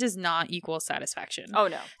retention does not equal satisfaction. Oh,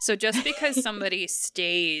 no. So just because somebody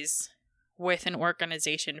stays with an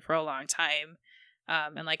organization for a long time,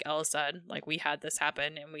 and like Elle said, like we had this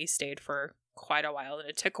happen and we stayed for quite a while, and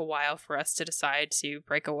it took a while for us to decide to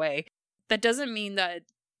break away. That doesn't mean that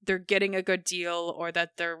they're getting a good deal or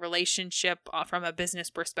that their relationship from a business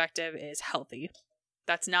perspective is healthy.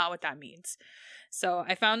 That's not what that means. So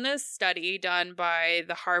I found this study done by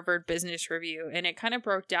the Harvard Business Review, and it kind of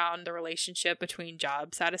broke down the relationship between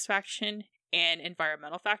job satisfaction and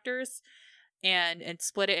environmental factors, and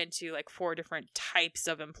split it into like 4 different types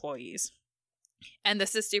of employees. And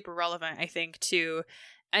this is super relevant, I think, to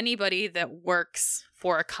anybody that works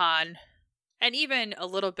for a con, and even a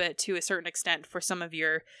little bit to a certain extent for some of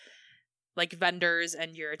your like vendors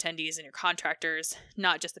and your attendees and your contractors,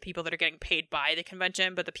 not just the people that are getting paid by the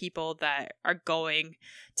convention, but the people that are going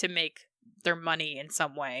to make their money in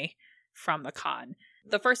some way from the con.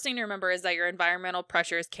 The first thing to remember is that your environmental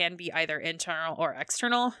pressures can be either internal or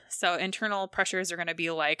external. So internal pressures are going to be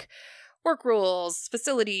like work rules,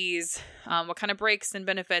 facilities, what kind of breaks and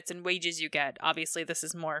benefits and wages you get. Obviously, this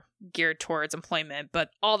is more geared towards employment,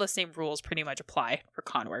 but all the same rules pretty much apply for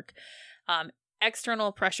con work.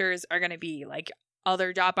 External pressures are going to be like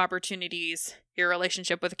other job opportunities, your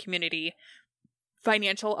relationship with the community,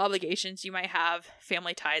 financial obligations you might have,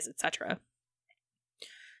 family ties, etc.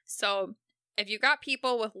 So if you've got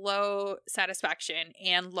people with low satisfaction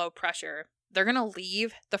and low pressure, they're going to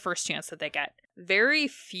leave the first chance that they get. Very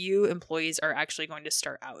few employees are actually going to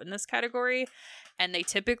start out in this category, and they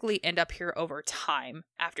typically end up here over time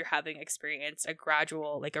after having experienced a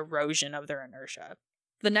gradual like erosion of their inertia.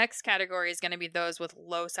 The next category is going to be those with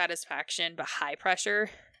low satisfaction but high pressure.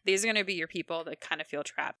 These are going to be your people that kind of feel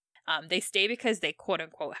trapped. They stay because they quote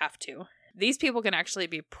unquote have to. These people can actually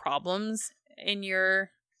be problems in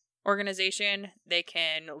your organization. They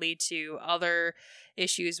can lead to other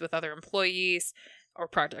issues with other employees or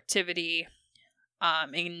productivity.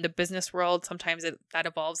 In the business world, sometimes that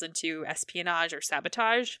evolves into espionage or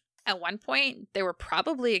sabotage. At one point, they were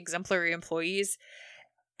probably exemplary employees,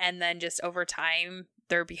 and then just over time,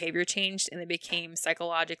 their behavior changed and they became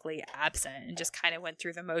psychologically absent and just kind of went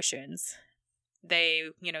through the motions. They,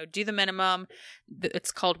 do the minimum.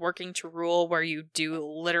 It's called working to rule, where you do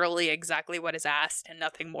literally exactly what is asked and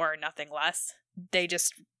nothing more, nothing less. They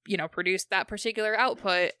just, produce that particular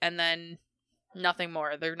output and then nothing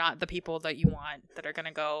more. They're not the people that you want that are going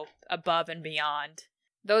to go above and beyond.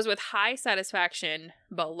 Those with high satisfaction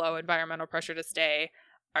but low environmental pressure to stay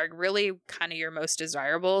are really kind of your most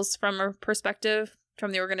desirables from a perspective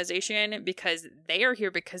from the organization, because they are here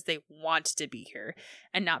because they want to be here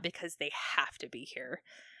and not because they have to be here.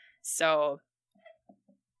 So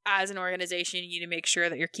as an organization, you need to make sure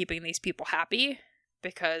that you're keeping these people happy,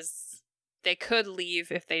 because they could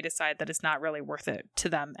leave if they decide that it's not really worth it to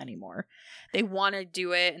them anymore. They want to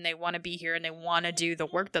do it and they want to be here and they want to do the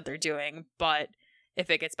work that they're doing, but if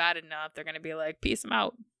it gets bad enough, they're going to be like, peace, I'm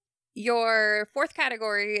out. Your fourth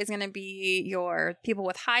category is going to be your people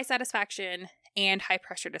with high satisfaction and high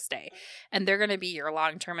pressure to stay. And they're going to be your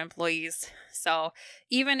long-term employees. So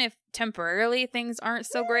even if temporarily things aren't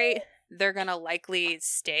so great, they're going to likely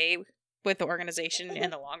stay with the organization in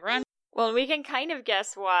the long run. Well, we can kind of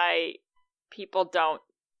guess why people don't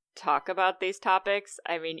talk about these topics.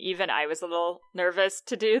 I mean, even I was a little nervous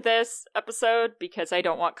to do this episode because I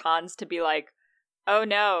don't want cons to be like, oh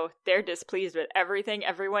no, they're displeased with everything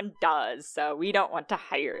everyone does, so we don't want to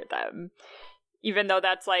hire them. Even though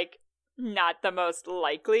that's like not the most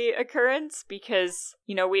likely occurrence, because,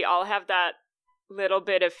 we all have that little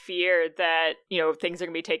bit of fear that, things are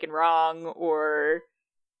going to be taken wrong or,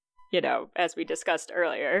 as we discussed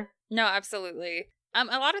earlier. No, absolutely. A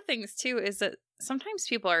lot of things too is that sometimes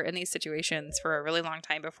people are in these situations for a really long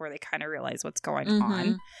time before they kind of realize what's going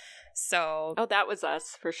on. So, oh, that was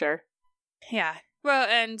us for sure. Yeah. Well,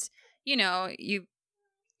 and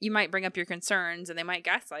you might bring up your concerns and they might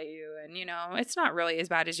gaslight you, and it's not really as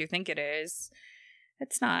bad as you think it is.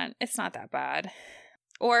 It's not that bad.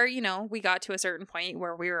 Or, we got to a certain point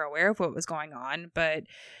where we were aware of what was going on, but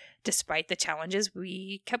despite the challenges,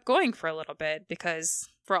 we kept going for a little bit because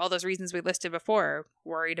for all those reasons we listed before,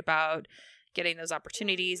 worried about getting those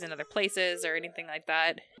opportunities in other places or anything like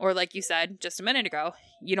that. Or like you said just a minute ago,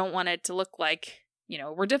 you don't want it to look like,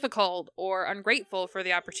 we're difficult or ungrateful for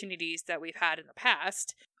the opportunities that we've had in the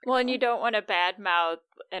past. Well, and you don't want to badmouth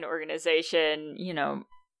an organization,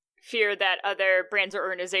 fear that other brands or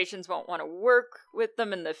organizations won't want to work with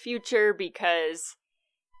them in the future because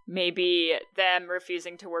maybe them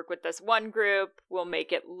refusing to work with this one group will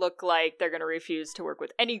make it look like they're going to refuse to work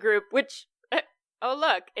with any group, which, oh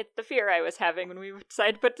look, it's the fear I was having when we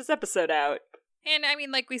decided to put this episode out. And I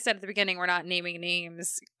mean, like we said at the beginning, we're not naming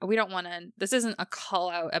names. We don't want to, this isn't a call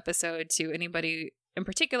out episode to anybody in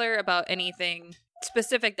particular about anything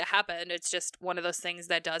specific that happened. It's just one of those things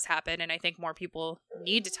that does happen, and I think more people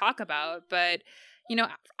need to talk about. But,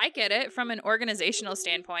 I get it from an organizational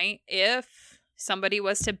standpoint. If somebody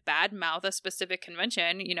was to badmouth a specific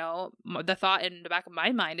convention, the thought in the back of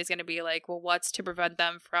my mind is going to be like, well, what's to prevent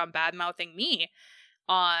them from badmouthing me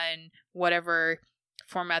on whatever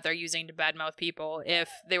format they're using to badmouth people if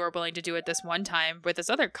they were willing to do it this one time with this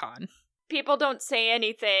other con? People don't say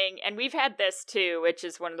anything, and we've had this too, which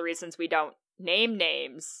is one of the reasons we don't name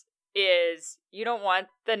names, is you don't want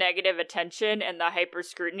the negative attention and the hyper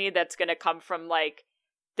scrutiny that's going to come from like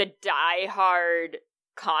the diehard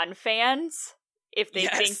con fans if they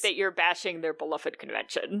think that you're bashing their beloved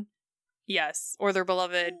convention. Yes, or their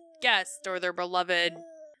beloved guest or their beloved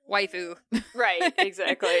waifu. Right,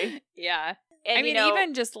 exactly. Yeah. And, I mean,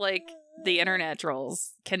 even just like the internet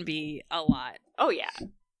trolls can be a lot. Oh, yeah.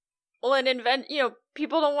 Well, and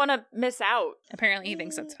people don't want to miss out. Apparently he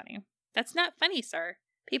thinks that's funny. That's not funny, sir.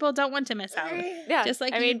 People don't want to miss out. Yeah. Just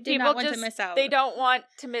like you do not want to miss out. They don't want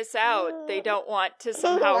to miss out. They don't want to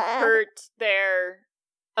somehow hurt their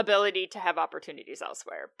ability to have opportunities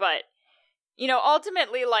elsewhere. But,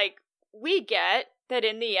 ultimately, like, we get that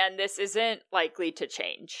in the end, this isn't likely to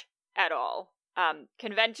change at all.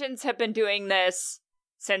 Conventions have been doing this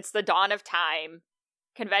since the dawn of time.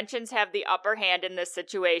 conventions have the upper hand in this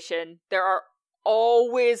situation, there are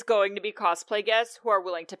always going to be cosplay guests who are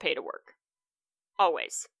willing to pay to work.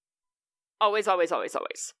 Always. Always, always, always,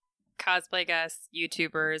 always. Cosplay guests,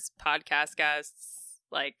 YouTubers, podcast guests,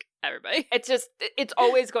 like everybody. It's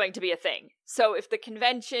always going to be a thing. So if the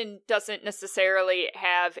convention doesn't necessarily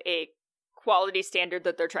have a quality standard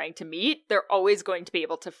that they're trying to meet, they're always going to be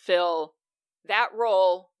able to fill that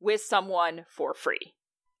role with someone for free.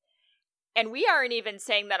 And we aren't even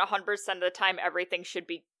saying that 100% of the time everything should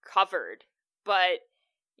be covered. But,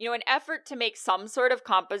 you know, an effort to make some sort of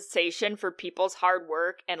compensation for people's hard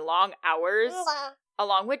work and long hours,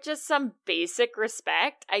 along with just some basic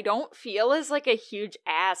respect, I don't feel is like a huge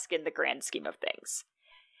ask in the grand scheme of things.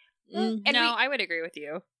 I would agree with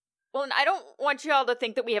you. Well, and I don't want you all to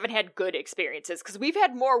think that we haven't had good experiences, because we've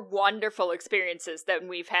had more wonderful experiences than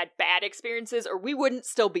we've had bad experiences, or we wouldn't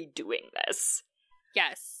still be doing this.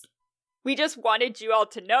 Yes. We just wanted you all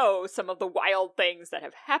to know some of the wild things that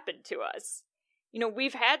have happened to us. You know,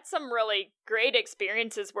 we've had some really great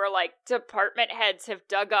experiences where, like, department heads have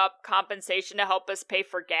dug up compensation to help us pay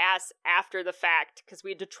for gas after the fact, because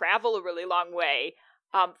we had to travel a really long way,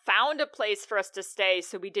 found a place for us to stay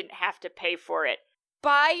so we didn't have to pay for it.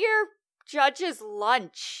 Buy your judges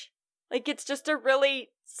lunch. Like, it's just a really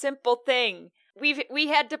simple thing. We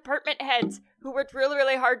had department heads who worked really,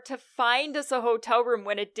 really hard to find us a hotel room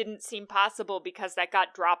when it didn't seem possible because that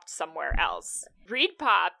got dropped somewhere else.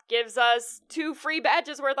 ReadPop gives us 2 free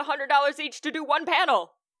badges worth $100 each to do 1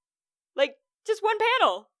 panel. Like, just 1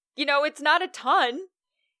 panel. You know, it's not a ton.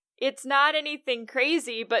 It's not anything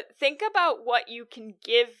crazy, but think about what you can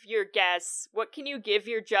give your guests. What can you give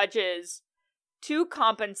your judges to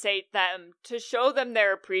compensate them, to show them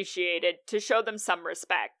they're appreciated, to show them some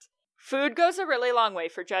respect? Food goes a really long way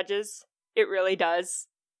for judges. It really does.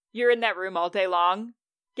 You're in that room all day long.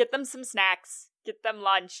 Get them some snacks. Get them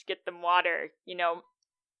lunch. Get them water. You know,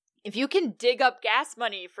 if you can dig up gas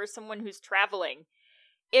money for someone who's traveling,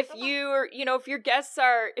 if your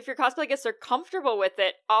cosplay guests are comfortable with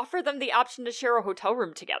it, offer them the option to share a hotel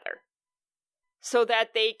room together. So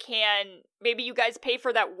that they can, maybe you guys pay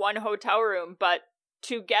for that 1 hotel room, but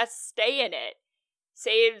 2 guests stay in it.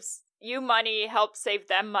 Saves you money, helps save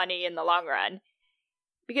them money in the long run.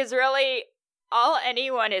 Because really, all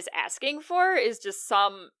anyone is asking for is just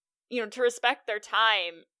some, to respect their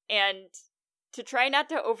time and to try not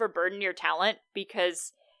to overburden your talent,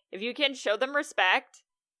 because if you can show them respect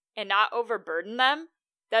and not overburden them,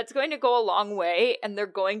 that's going to go a long way, and they're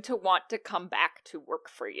going to want to come back to work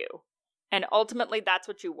for you. And ultimately, that's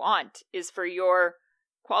what you want, is for your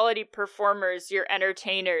quality performers, your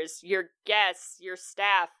entertainers, your guests, your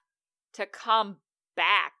staff to come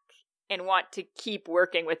back and want to keep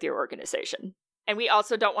working with your organization. And we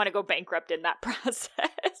also don't want to go bankrupt in that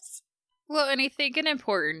process. Well, and I think an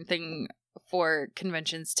important thing for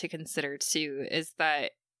conventions to consider, too, is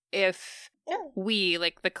that if we,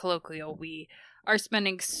 like the colloquial we, are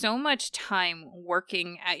spending so much time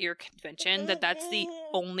working at your convention that that's the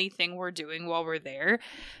only thing we're doing while we're there,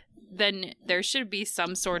 then there should be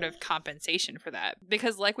some sort of compensation for that.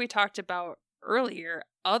 Because like we talked about earlier,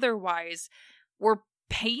 otherwise we're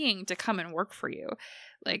paying to come and work for you.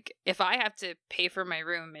 Like, if I have to pay for my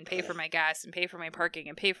room and pay for my gas and pay for my parking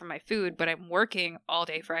and pay for my food, but I'm working all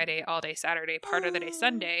day Friday, all day Saturday, part of the day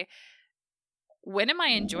Sunday, when am I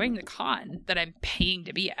enjoying the con that I'm paying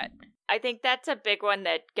to be at? I think that's a big one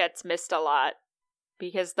that gets missed a lot,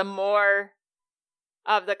 because the more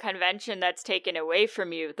of the convention that's taken away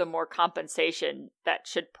from you, the more compensation that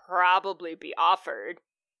should probably be offered,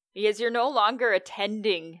 because you're no longer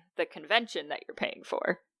attending the convention that you're paying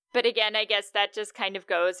for. But again, I guess that just kind of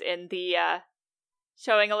goes in the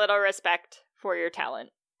showing a little respect for your talent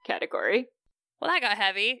category. Well, that got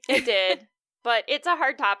heavy. It did. But it's a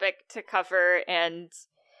hard topic to cover, and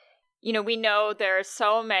we know there are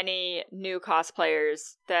so many new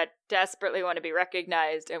cosplayers that desperately want to be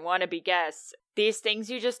recognized and want to be guests. These things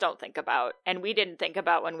you just don't think about, and we didn't think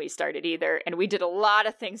about when we started either, and we did a lot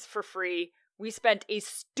of things for free. We spent a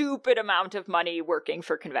stupid amount of money working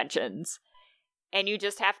for conventions, and you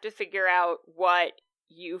just have to figure out what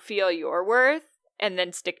you feel you're worth and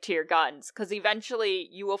then stick to your guns, because eventually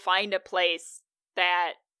you will find a place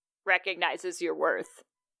that recognizes your worth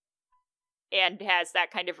and has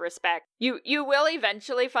that kind of respect. You will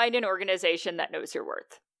eventually find an organization that knows your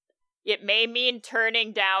worth. It may mean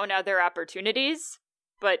turning down other opportunities,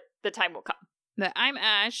 but the time will come. But I'm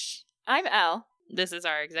Ash. I'm Elle. This is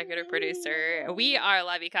our executive producer. We are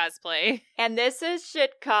Levy Cosplay. And this is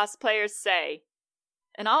Shit Cosplayers Say.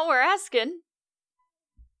 And all we're asking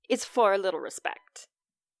is for a little respect.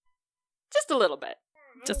 Just a little bit.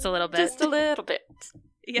 Just a little bit. Just a little bit.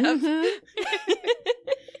 Yep. Mm-hmm.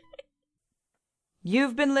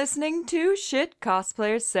 You've been listening to Shit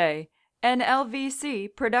Cosplayers Say, an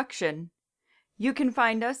LVC production. You can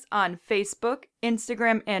find us on Facebook,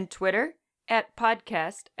 Instagram, and Twitter at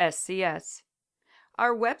Podcast SCS.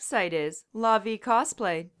 Our website is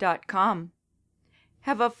lavicosplay.com.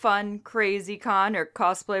 Have a fun, crazy con or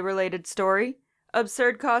cosplay-related story,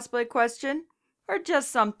 absurd cosplay question, or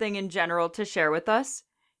just something in general to share with us?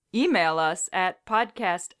 Email us at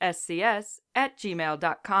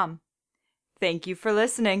podcastscs@gmail.com. Thank you for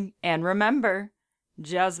listening, and remember,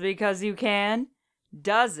 just because you can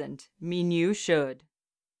doesn't mean you should.